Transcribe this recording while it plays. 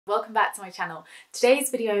welcome back to my channel. Today's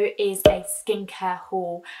video is a skincare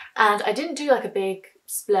haul, and I didn't do like a big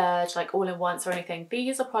splurge like all in once or anything.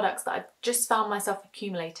 These are products that I've just found myself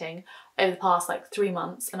accumulating over the past like 3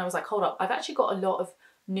 months, and I was like, hold up, I've actually got a lot of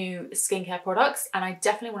new skincare products and I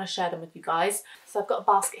definitely want to share them with you guys. So I've got a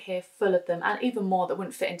basket here full of them and even more that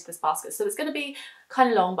wouldn't fit into this basket, so it's going to be kind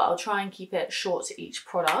of long, but I'll try and keep it short to each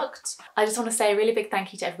product. I just want to say a really big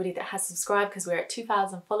thank you to everybody that has subscribed, because we're at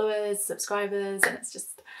 2,000 followers, subscribers, and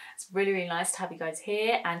it's really nice to have you guys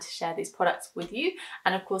here and to share these products with you.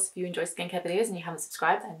 And of course, if you enjoy skincare videos and you haven't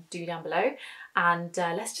subscribed, then do down below. And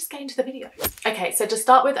let's just get into the video. Okay, so to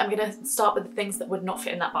start with, I'm going to start with the things that would not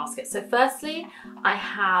fit in that basket. So firstly, I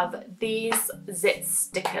have these zit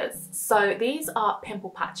stickers. So these are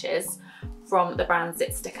pimple patches from the brand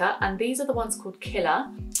Zit Sticker, and these are the ones called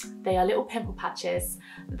Killer. They are little pimple patches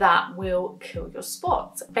that will kill your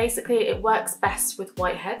spots. Basically, it works best with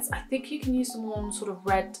whiteheads. I think you can use them on sort of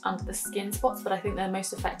red under the skin spots, but I think they're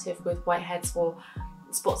most effective with whiteheads or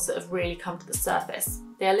spots that have really come to the surface.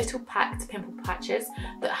 They are little packed pimple patches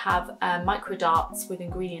that have micro darts with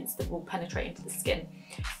ingredients that will penetrate into the skin.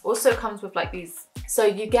 Also comes with like these, so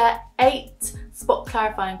you get 8 spot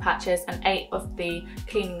clarifying patches and 8 of the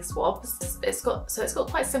cleaning swabs. It's got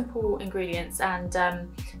quite simple ingredients and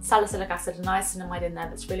salicylic acid and niacinamide in there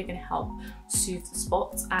that's really going to help soothe the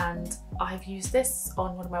spots, and I've used this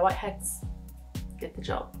on one of my whiteheads. Did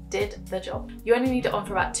the job. You only need it on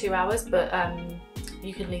for about 2 hours, but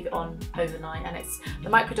you can leave it on overnight, and the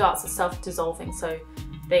micro darts are self-dissolving, so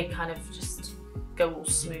they kind of just go all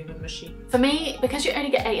smooth and mushy. For me, because you only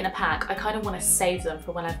get 8 in a pack, I kind of want to save them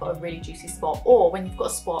for when I've got a really juicy spot, or when you've got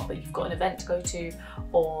a spot but you've got an event to go to,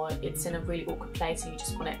 or it's in a really awkward place and you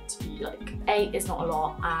just want it to be like, 8 is not a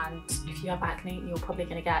lot, and if you have acne, you're probably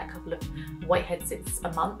going to get a couple of whitehead zits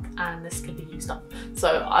a month, and this could be used up.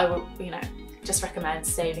 So I will, just recommend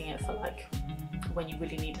saving it for like when you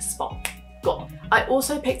really need a spot. I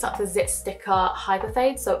also picked up the Zit Sticker Hyper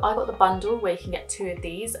Fade. So I got the bundle where you can get 2 of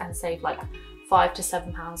these and save like £5 to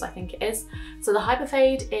 £7, I think it is. So the Hyper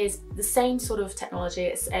Fade is the same sort of technology.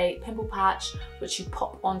 It's a pimple patch which you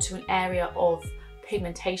pop onto an area of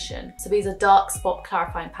pigmentation. So these are dark spot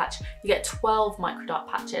clarifying patch. You get 12 micro dart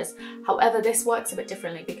patches. However, this works a bit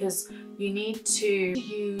differently because you need to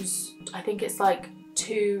use, I think it's like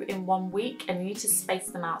 2 in 1 week, and you need to space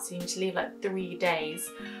them out, so you need to leave like 3 days.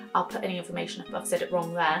 I'll put any information if I've said it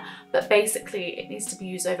wrong there, but basically it needs to be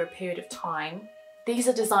used over a period of time. These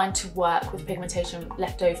are designed to work with pigmentation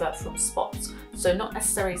left over from spots, so not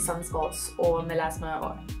necessarily sunspots or melasma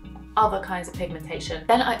or other kinds of pigmentation.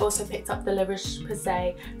 Then I also picked up the La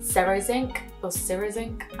Roche-Posay Zinc,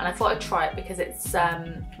 and I thought I'd try it because it's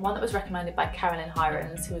one that was recommended by Carolyn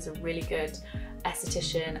Hirons, who is a really good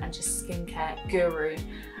esthetician and just skincare guru.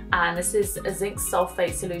 And this is a zinc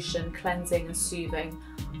sulfate solution, cleansing and soothing.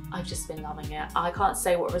 I've just been loving it. I can't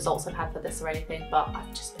say what results I've had for this or anything, but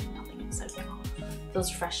I've just been loving it so far.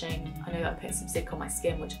 Feels refreshing. I know that I'm putting some zinc on my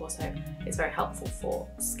skin, which also is very helpful for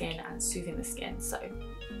skin and soothing the skin, so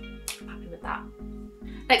I'm happy with that.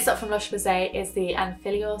 Next up from La Roche-Posay is the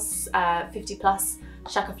Anthelios 50+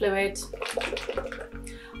 Shaka Fluid.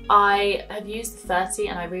 I have used the 30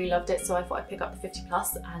 and I really loved it, so I thought I'd pick up the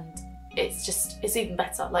 50+, and it's even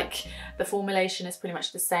better. Like, the formulation is pretty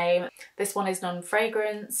much the same. This one is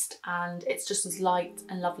non-fragranced and it's just as light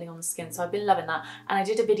and lovely on the skin, so I've been loving that. And I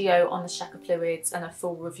did a video on the Shaka Fluids and a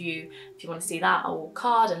full review. If you want to see that, I will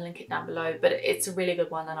card and link it down below, but it's a really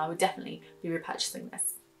good one and I would definitely be repurchasing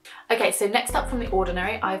this. Okay, so next up from The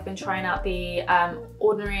Ordinary, I've been trying out the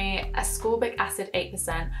Ordinary Ascorbic Acid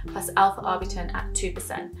 8% plus Alpha Arbutin at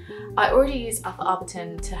 2%. I already use Alpha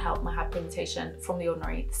Arbutin to help my hyperpigmentation from The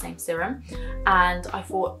Ordinary, the same serum, and I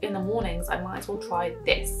thought in the mornings I might as well try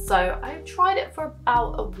this. So I tried it for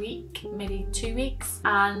about a week, maybe 2 weeks,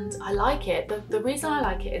 and I like it. The reason I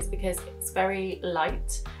like it is because it's very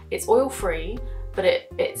light, it's oil-free, but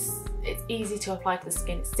it's easy to apply to the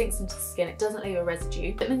skin, it sinks into the skin, it doesn't leave a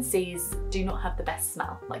residue. Vitamin C's do not have the best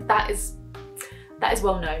smell. Like, that is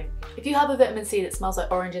well known. If you have a vitamin C that smells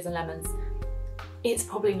like oranges and lemons, it's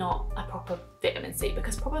probably not a proper vitamin C,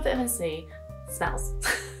 because proper vitamin C smells.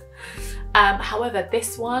 However,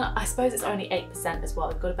 this one, I suppose it's only 8% as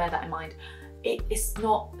well, you've got to bear that in mind. It's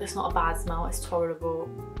not a bad smell, it's tolerable.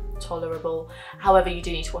 However, you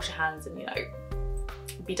do need to wash your hands and,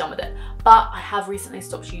 be done with it. But I have recently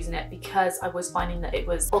stopped using it because I was finding that it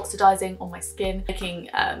was oxidizing on my skin, making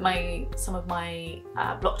some of my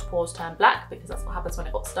blocked pores turn black, because that's what happens when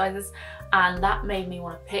it oxidizes, and that made me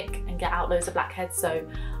want to pick and get out loads of blackheads, so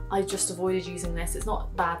I just avoided using this. It's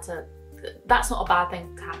not bad to, that's not a bad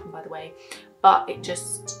thing to happen, by the way, but it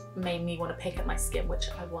just made me want to pick at my skin, which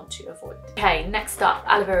I want to avoid. Okay, next up,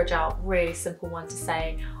 aloe vera gel. Really simple one to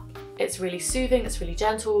say. It's really soothing, it's really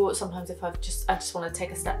gentle. Sometimes if I just want to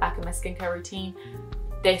take a step back in my skincare routine,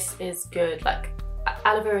 this is good. Like,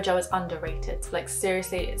 aloe vera gel is underrated. Like,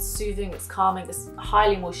 seriously, it's soothing, it's calming, it's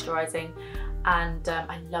highly moisturizing, and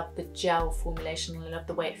I love the gel formulation and I love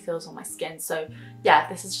the way it feels on my skin. So yeah,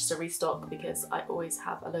 this is just a restock because I always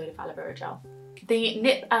have a load of aloe vera gel. The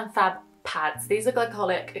Nip and Fab pads. These are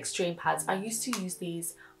glycolic extreme pads. I used to use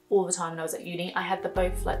these all the time when I was at uni. I had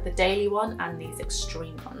both like the daily one and these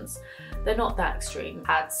extreme ones. They're not that extreme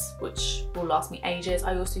pads, which will last me ages.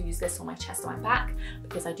 I also use this on my chest and my back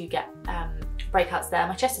because I do get breakouts there.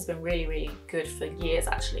 My chest has been really, really good for years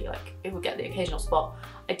actually. Like, it would get the occasional spot.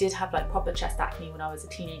 I did have like proper chest acne when I was a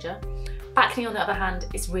teenager. Acne on the other hand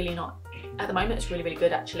is really not, at the moment it's really, really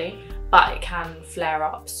good actually, but it can flare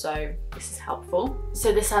up, so this is helpful.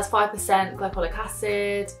 So this has 5% glycolic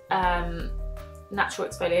acid, natural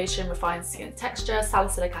exfoliation, refines skin texture,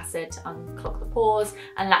 salicylic acid to unclog the pores,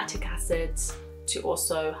 and lactic acid to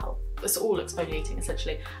also help. It's all exfoliating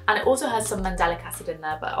essentially. And it also has some mandelic acid in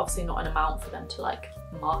there, but obviously not an amount for them to like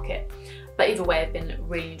market. But either way, I've been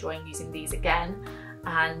really enjoying using these again,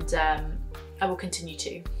 and I will continue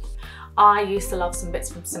to. I used to love some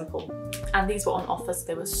bits from Simple, and these were on offer, so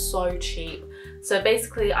they were so cheap. So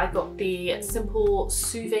basically I got the Simple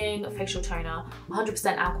Soothing Facial Toner,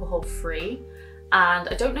 100% alcohol free. And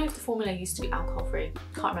I don't know if the formula used to be alcohol free,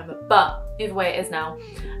 can't remember, but either way it is now.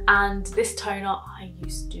 And this toner I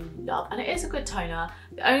used to love, and it is a good toner.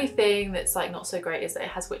 The only thing that's like not so great is that it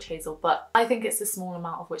has witch hazel, but I think it's a small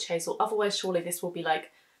amount of witch hazel. Otherwise surely this will be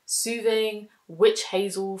like soothing witch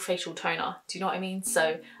hazel facial toner. Do you know what I mean?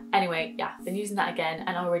 So anyway, yeah, been using that again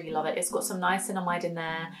and I already love it. It's got some niacinamide in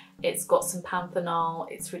there. It's got some panthenol.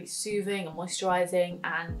 It's really soothing and moisturizing,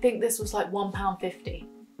 and I think this was like £1.50.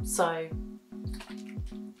 So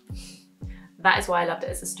that is why I loved it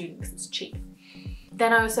as a student, because it's cheap.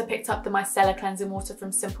 Then I also picked up the micellar cleansing water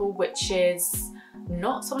from Simple, which is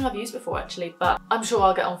not something I've used before actually, but I'm sure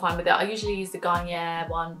I'll get on fine with it. I usually use the Garnier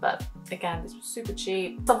one, but again, this was super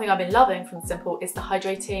cheap. Something I've been loving from Simple is the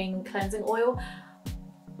hydrating cleansing oil.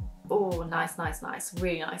 Oh, nice, nice, nice,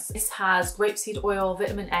 really nice. This has grapeseed oil,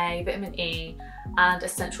 vitamin A, vitamin E, and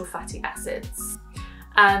essential fatty acids.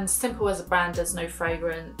 And Simple as a brand does no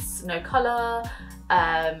fragrance, no colour,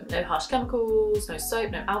 no harsh chemicals, no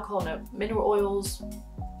soap, no alcohol, no mineral oils.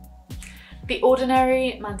 The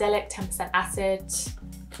Ordinary Mandelic 10% acid.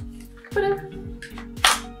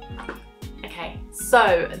 Okay,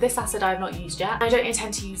 so this acid I have not used yet. I don't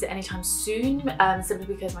intend to use it anytime soon, simply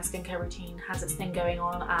because my skincare routine has its thing going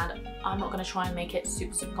on and I'm not going to try and make it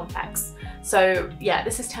super, super complex. So yeah,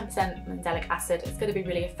 this is 10% mandelic acid. It's going to be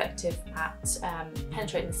really effective at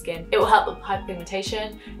penetrating the skin. It will help with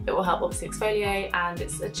hyperpigmentation, it will help obviously exfoliate, and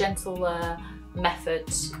it's a gentler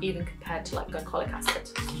method even compared to like glycolic acid.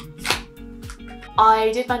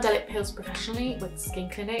 I did mandelic peels professionally with Skin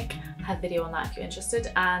Clinic. I had a video on that if you're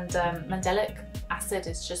interested, and mandelic acid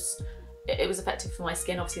is just, it was effective for my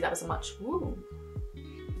skin. Obviously that was a much,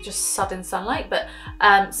 just sudden sunlight, but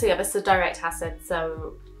so yeah, this is a direct acid,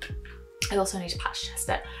 so I also need to patch test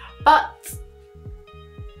it, but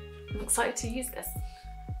I'm excited to use this.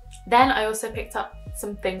 Then I also picked up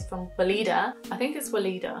some things from Weleda. I think it's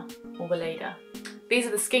Weleda or Weleda. These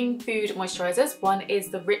are the Skin Food Moisturizers. One is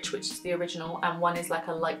the Rich, which is the original, and one is like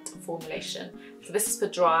a light formulation. So this is for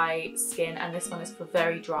dry skin, and this one is for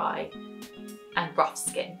very dry and rough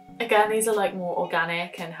skin. Again, these are like more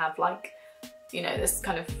organic and have like, you know, this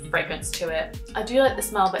kind of fragrance to it. I do like the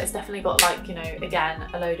smell, but it's definitely got like, you know, again,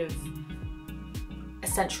 a load of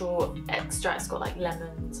essential extracts. It's got like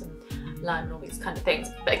lemons and lime and all these kind of things.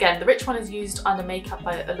 But again, the Rich one is used under makeup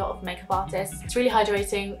by a lot of makeup artists. It's really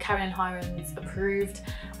hydrating, Carolyn Hirons approved,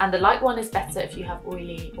 and the light one is better if you have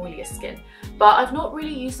oilier skin. But I've not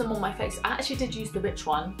really used them on my face. I actually did use the Rich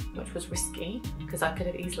one, which was risky because I could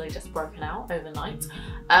have easily just broken out overnight.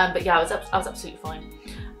 But yeah, I was absolutely fine.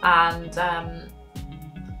 And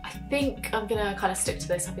I think I'm gonna kind of stick to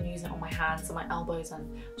this. I've been using it on my hands and my elbows,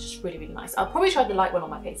 and it's just really, really nice. I'll probably try the light one on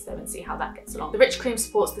my face though and see how that gets along. The Rich cream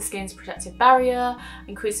supports the skin's protective barrier,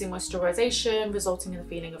 increasing moisturization, resulting in a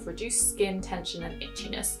feeling of reduced skin tension and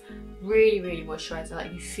itchiness. Really, really moisturizing,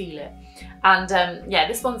 like you feel it. And yeah,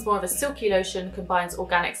 this one's more of a silky lotion, combines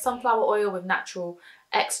organic sunflower oil with natural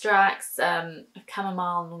extracts,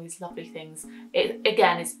 chamomile and all these lovely things. It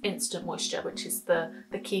again is instant moisture, which is the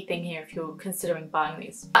key thing here if you're considering buying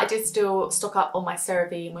these. I did still stock up on my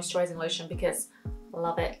CeraVe moisturizing lotion because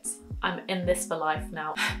love it. I'm in this for life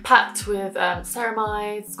now. Packed with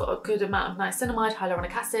ceramides, it's got a good amount of niacinamide,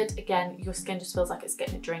 hyaluronic acid. Again, your skin just feels like it's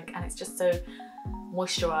getting a drink and it's just so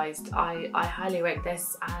moisturized. I highly rate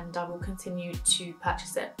this and I will continue to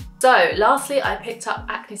purchase it. So lastly, I picked up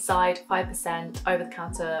Acne Side 5%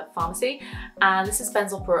 over-the-counter pharmacy, and this is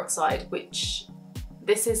benzoyl peroxide, which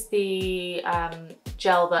this is the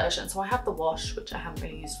gel version. So I have the wash, which I haven't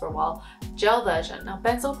really used for a while. Gel version. Now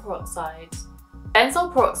benzoyl peroxide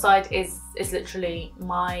is literally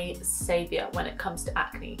my savior when it comes to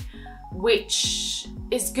acne, which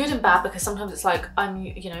is good and bad because sometimes it's like I'm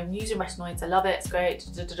using retinoids, I love it, it's great,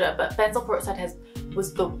 but benzoyl peroxide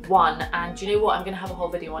was the one, and you know what, I'm gonna have a whole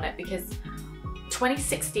video on it because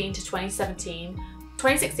 2016 to 2017,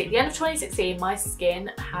 the end of 2016, my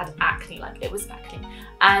skin had acne, like it was acne,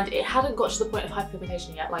 and it hadn't got to the point of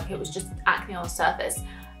hyperpigmentation yet, like it was just acne on the surface.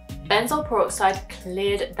 Benzoyl peroxide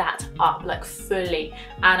cleared that up like fully,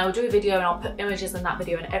 and I'll do a video and I'll put images in that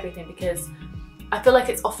video and everything because I feel like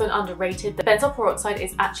it's often underrated. The benzoyl peroxide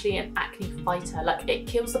is actually an acne fighter, like it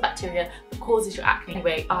kills the bacteria that causes your acne.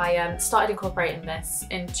 Anyway, I started incorporating this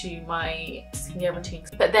into my skincare routine,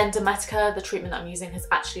 but then Dometica, the treatment that I'm using, has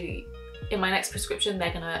actually, in my next prescription,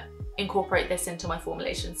 they're gonna incorporate this into my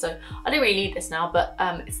formulation. So I don't really need this now, but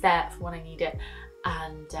it's there for when I need it,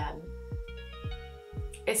 and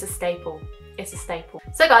it's a staple. It's a staple.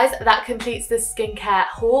 So guys, that completes this skincare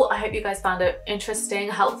haul. I hope you guys found it interesting,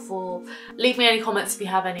 helpful. Leave me any comments if you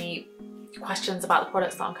have any questions about the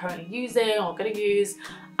products that I'm currently using or gonna use,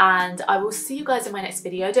 and I will see you guys in my next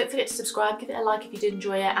video. Don't forget to subscribe, give it a like if you did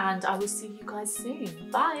enjoy it, and I will see you guys soon.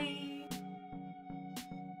 Bye.